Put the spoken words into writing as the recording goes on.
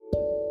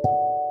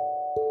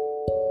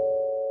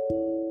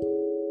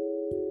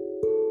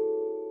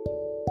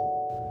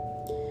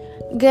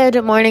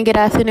Good morning, good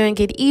afternoon,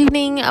 good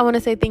evening. I want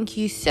to say thank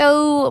you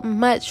so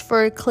much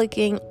for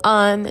clicking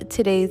on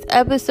today's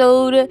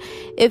episode.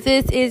 If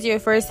this is your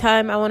first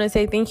time, I want to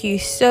say thank you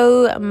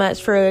so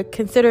much for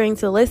considering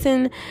to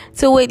listen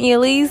to Whitney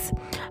Elise.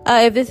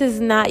 If this is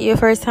not your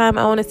first time,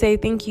 I want to say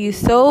thank you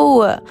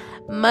so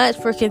much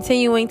for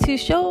continuing to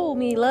show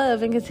me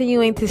love and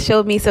continuing to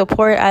show me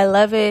support. I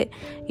love it.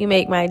 You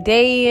make my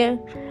day.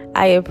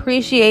 I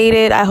appreciate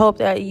it. I hope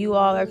that you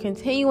all are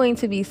continuing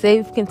to be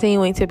safe,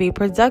 continuing to be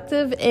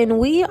productive, and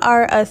we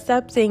are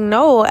accepting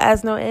no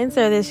as no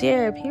answer this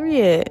year,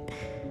 period.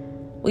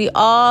 We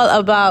all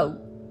about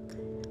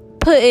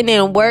putting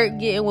in work,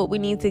 getting what we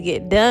need to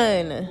get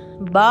done.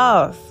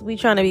 Boss. We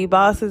trying to be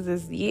bosses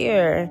this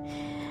year.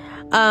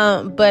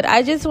 But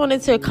I just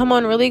wanted to come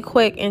on really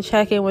quick and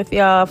check in with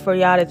y'all for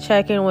y'all to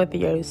check in with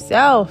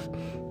yourself.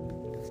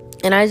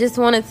 And I just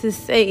wanted to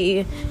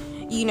say,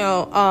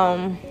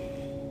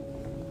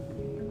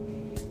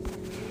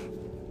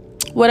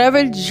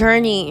 whatever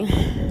journey,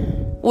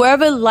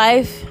 wherever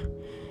life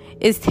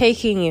is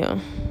taking you,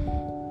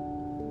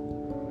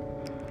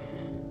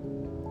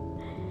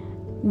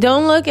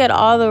 don't look at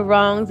all the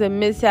wrongs and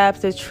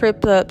mishaps and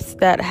trip-ups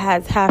that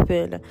has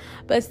happened,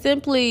 but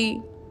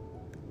simply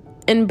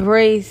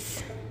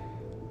embrace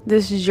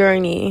this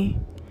journey,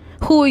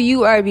 who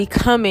you are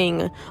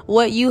becoming,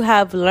 what you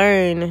have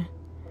learned,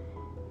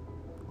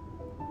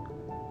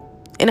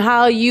 and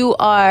how you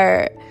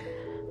are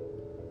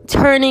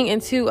turning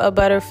into a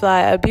butterfly,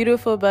 a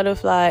beautiful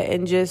butterfly,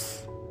 and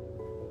just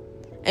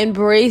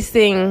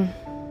embracing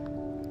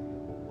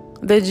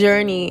the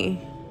journey,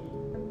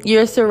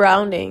 your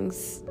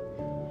surroundings,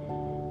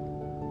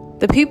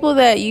 the people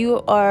that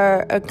you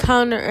are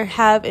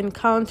have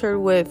encountered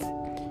with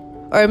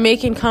or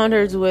make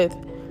encounters with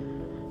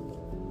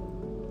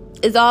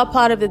is all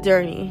part of the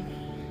journey.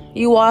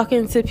 You walk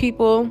into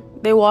people,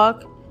 they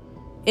walk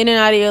in and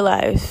out of your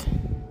life.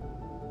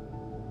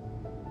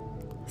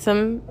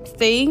 Some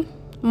stay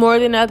more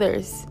than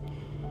others.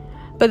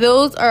 But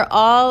those are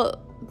all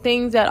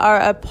things that are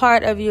a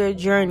part of your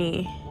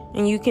journey.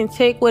 And you can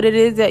take what it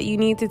is that you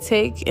need to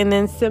take and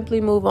then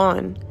simply move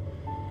on.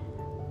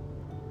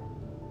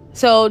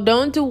 So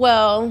don't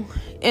dwell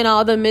in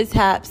all the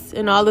mishaps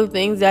and all the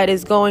things that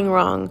is going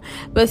wrong.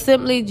 But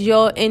simply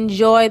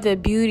enjoy the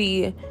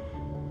beauty,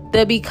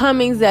 the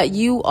becomings that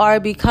you are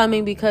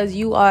becoming because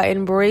you are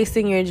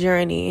embracing your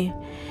journey.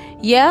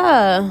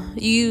 Yeah,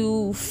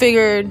 you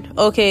figured,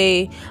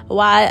 okay,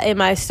 why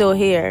am I still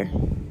here?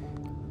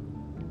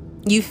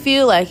 You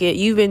feel like it.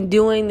 You've been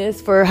doing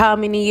this for how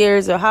many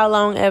years or how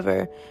long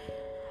ever.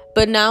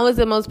 But now is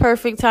the most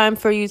perfect time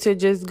for you to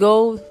just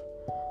go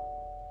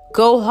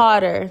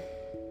harder.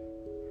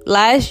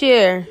 Last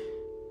year,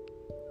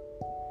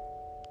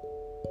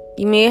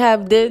 you may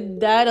have did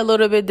that a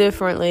little bit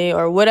differently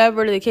or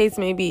whatever the case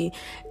may be.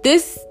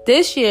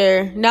 This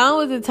year,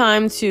 now is the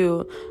time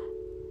to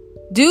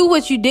do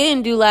what you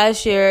didn't do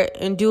last year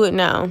and do it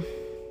now.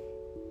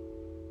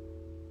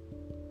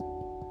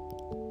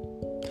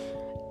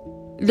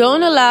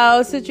 Don't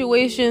allow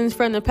situations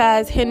from the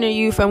past hinder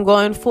you from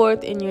going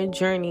forth in your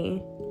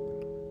journey.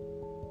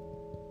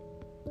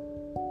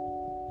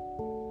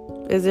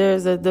 Because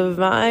there's a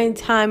divine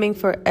timing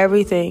for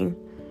everything.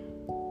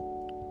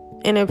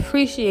 And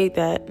appreciate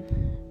that.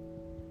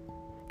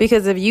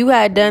 Because if you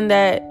had done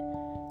that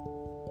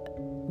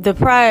the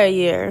prior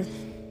year,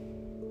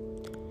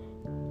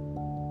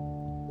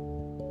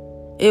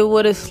 it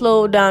would have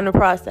slowed down the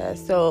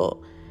process.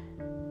 So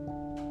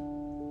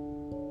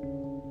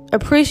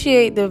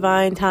appreciate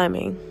divine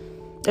timing.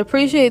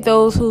 Appreciate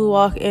those who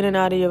walk in and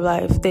out of your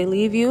life. They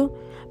leave you,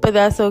 but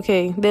that's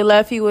okay. They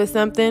left you with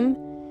something.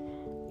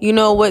 You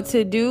know what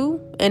to do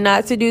and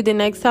not to do the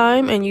next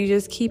time, and you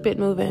just keep it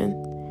moving.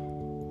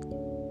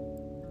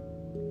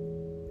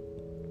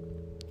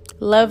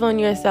 Love on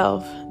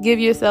yourself. Give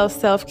yourself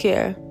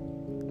self-care.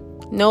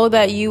 Know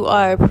that you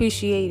are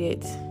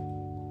appreciated.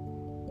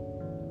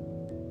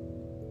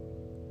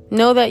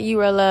 Know that you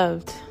are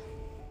loved.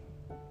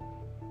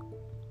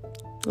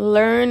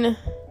 Learn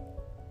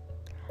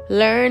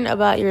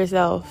about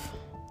yourself.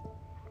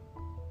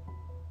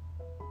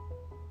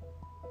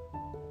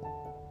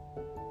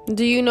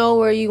 Do you know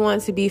where you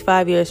want to be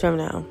 5 years from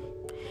now?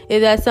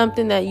 Is that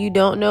something that you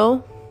don't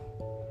know?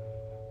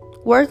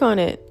 Work on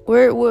it.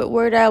 Where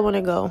do I want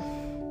to go?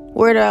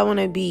 Where do I want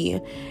to be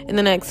in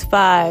the next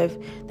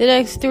 5, the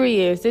next 3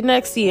 years, the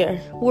next year?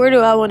 Where do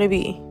I want to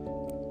be?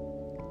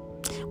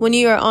 When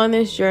you are on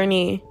this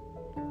journey,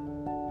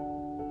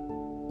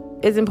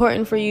 it's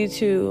important for you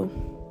to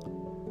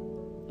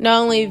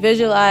not only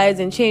visualize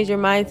and change your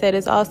mindset,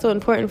 it's also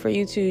important for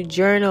you to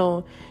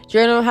journal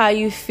how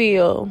you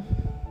feel.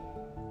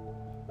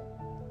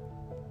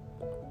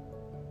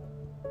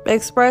 Be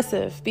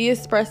expressive.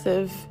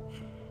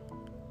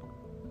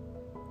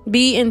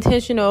 Be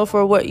intentional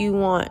for what you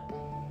want.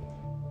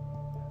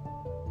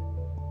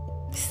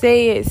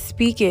 Say it,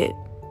 speak it.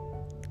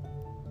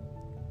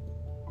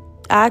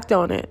 Act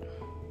on it.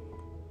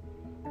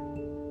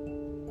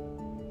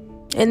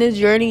 In this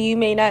journey, you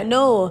may not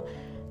know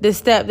the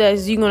step that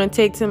you're going to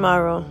take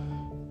tomorrow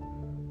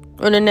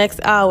or the next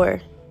hour.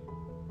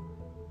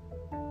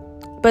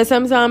 But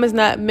sometimes it's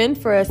not meant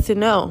for us to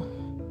know.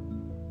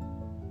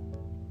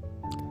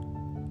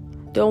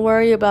 Don't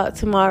worry about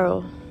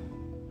tomorrow.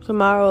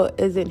 Tomorrow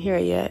isn't here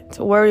yet.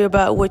 Worry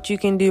about what you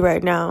can do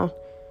right now.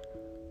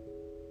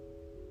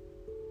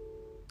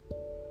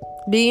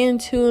 Be in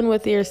tune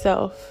with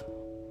yourself.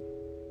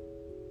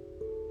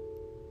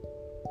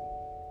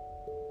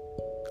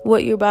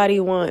 What your body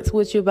wants,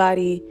 what your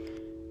body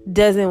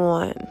doesn't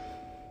want.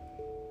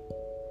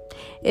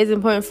 It's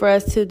important for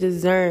us to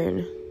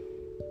discern.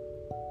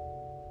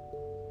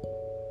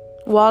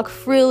 Walk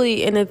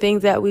freely in the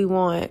things that we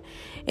want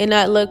and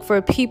not look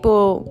for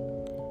people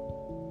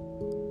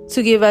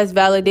to give us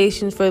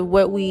validations for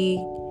what we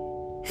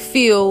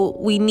feel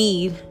we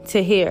need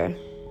to hear,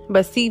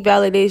 but seek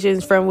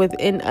validations from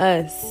within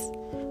us.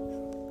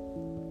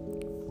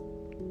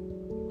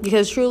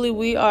 Because truly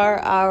we are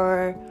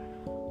our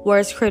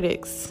worst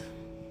critics.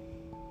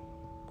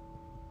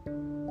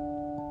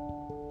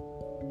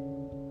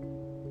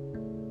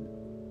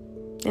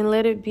 And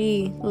let it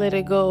be, let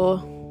it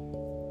go.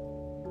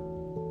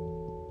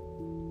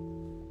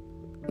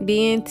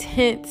 Be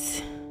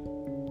intense,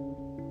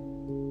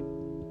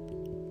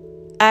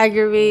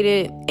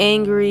 aggravated,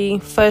 angry,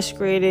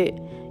 frustrated.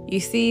 You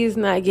see, it's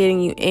not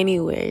getting you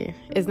anywhere.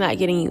 It's not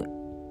getting you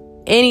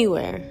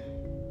anywhere.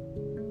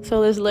 So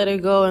let's let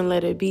it go and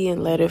let it be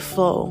and let it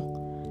flow.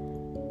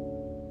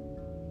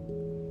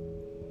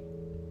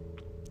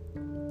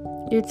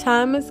 Your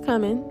time is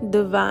coming,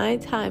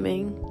 divine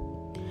timing.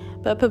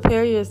 But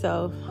prepare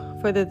yourself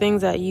for the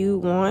things that you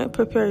want.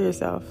 Prepare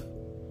yourself.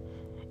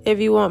 If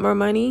you want more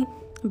money,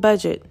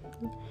 budget.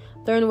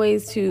 Learn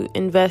ways to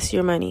invest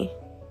your money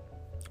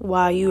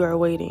while you are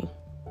waiting.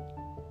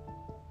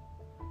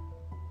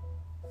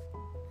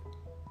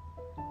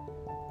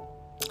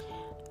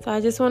 So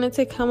I just wanted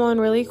to come on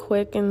really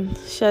quick and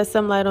shed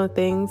some light on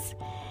things.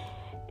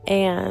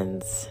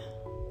 And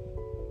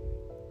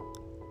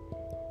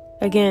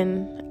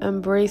again,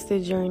 embrace the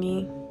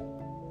journey.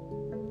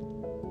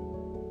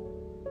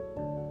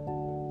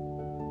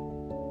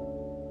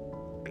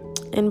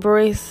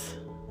 Embrace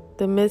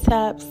the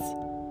mishaps,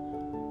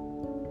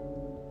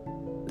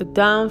 the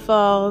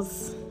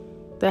downfalls,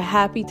 the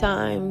happy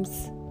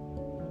times,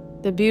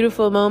 the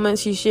beautiful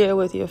moments you share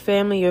with your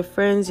family, your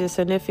friends, your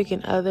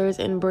significant others.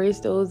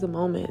 Embrace those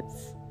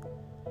moments.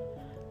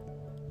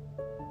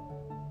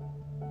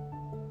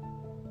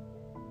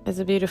 It's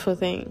a beautiful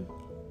thing.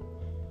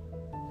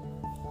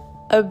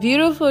 A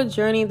beautiful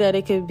journey that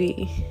it could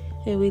be.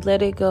 And we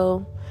let it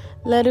go,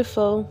 let it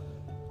flow.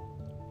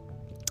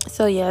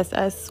 So yes,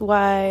 that's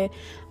why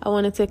I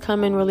wanted to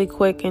come in really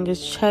quick and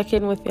just check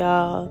in with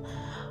y'all.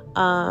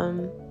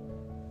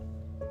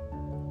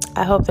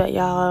 I hope that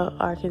y'all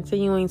are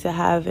continuing to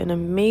have an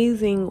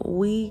amazing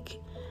week.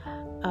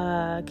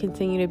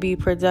 Continue to be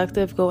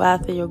productive. Go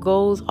after your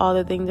goals, all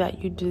the things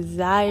that you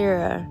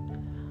desire.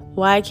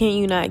 Why can't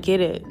you not get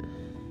it?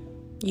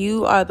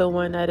 You are the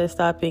one that is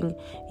stopping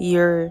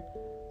your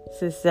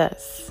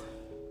success,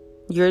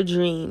 your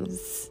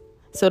dreams.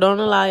 So don't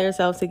allow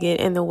yourself to get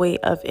in the way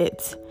of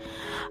it.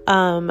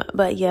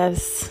 But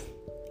yes,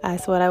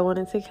 that's what I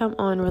wanted to come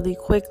on really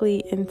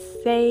quickly and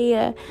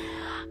say.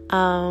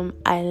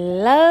 I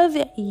love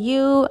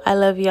you. I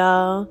love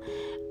y'all.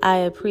 I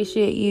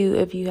appreciate you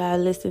if you have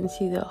listened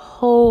to the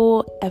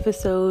whole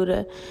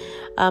episode.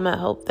 I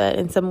hope that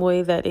in some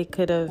way that it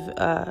could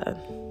have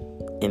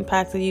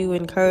impacted you,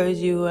 encouraged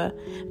you,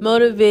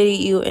 motivated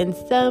you in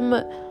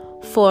some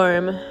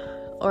form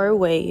or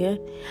way.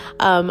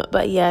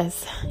 But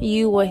yes,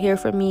 you will hear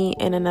from me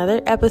in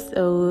another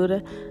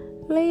episode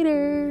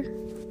later.